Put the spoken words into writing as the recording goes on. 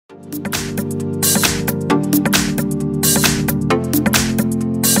I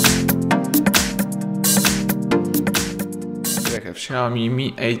have Xiaomi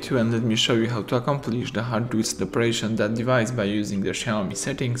Mi A2 and let me show you how to accomplish the hard reset operation that device by using the Xiaomi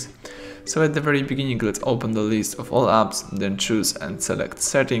settings. So at the very beginning, let's open the list of all apps, then choose and select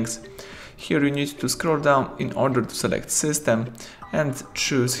settings. Here you need to scroll down in order to select system and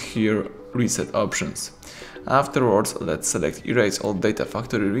choose here reset options. Afterwards, let's select erase all data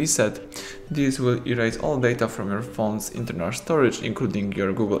factory reset. This will erase all data from your phone's internal storage, including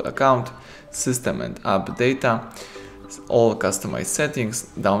your Google account, system and app data, all customized settings,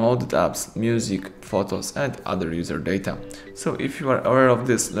 downloaded apps, music, photos and other user data. So if you are aware of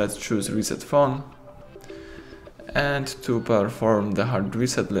this, let's choose reset phone. And to perform the hard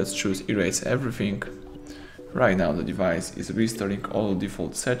reset, let's choose erase everything. Right now the device is restoring all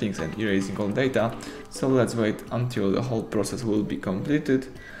default settings and erasing all data, so let's wait until the whole process will be completed.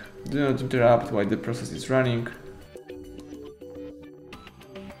 Do not interrupt while the process is running.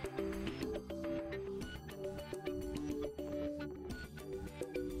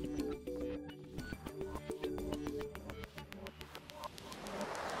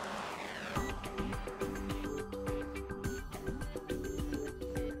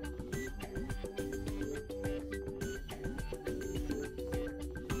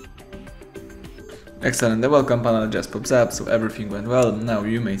 Excellent, the welcome panel just pops up, so everything went well. Now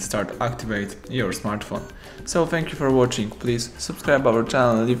you may start activate your smartphone. So thank you for watching, please subscribe our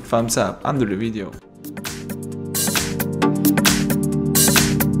channel and leave thumbs up under the video.